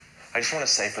I just want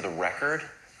to say for the record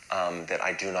that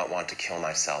I do not want to kill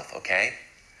myself, okay?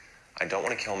 I don't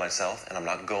want to kill myself, and I'm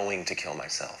not going to kill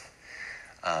myself.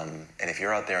 And if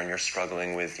you're out there and you're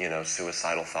struggling with,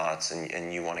 suicidal thoughts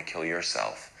and you want to kill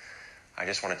yourself, I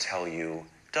just want to tell you,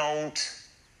 don't.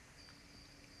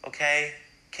 Okay?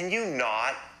 Can you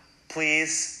not,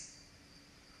 please?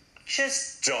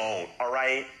 Just don't, all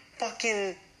right?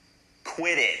 Fucking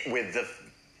quit it with the...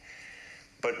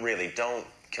 But really, don't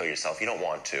kill yourself. You don't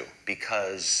want to,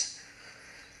 because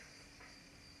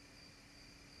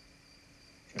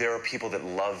there are people that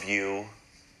love you.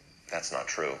 That's not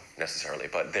true, necessarily,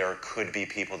 but there could be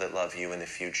people that love you in the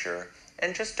future,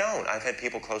 and just don't. I've had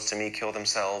people close to me kill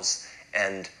themselves,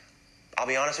 and I'll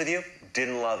be honest with you,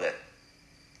 didn't love it.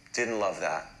 Didn't love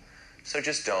that. So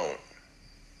just don't.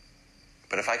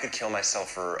 But if I could kill myself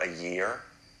for a year,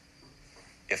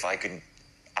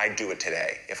 I'd do it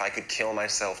today. If I could kill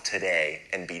myself today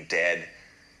and be dead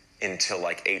until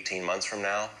like 18 months from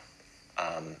now,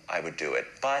 I would do it.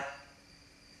 But,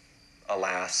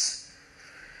 alas,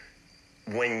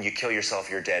 when you kill yourself,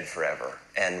 you're dead forever.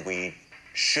 And we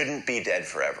shouldn't be dead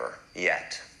forever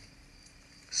yet.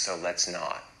 So let's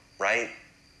not, right?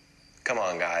 Come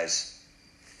on, guys.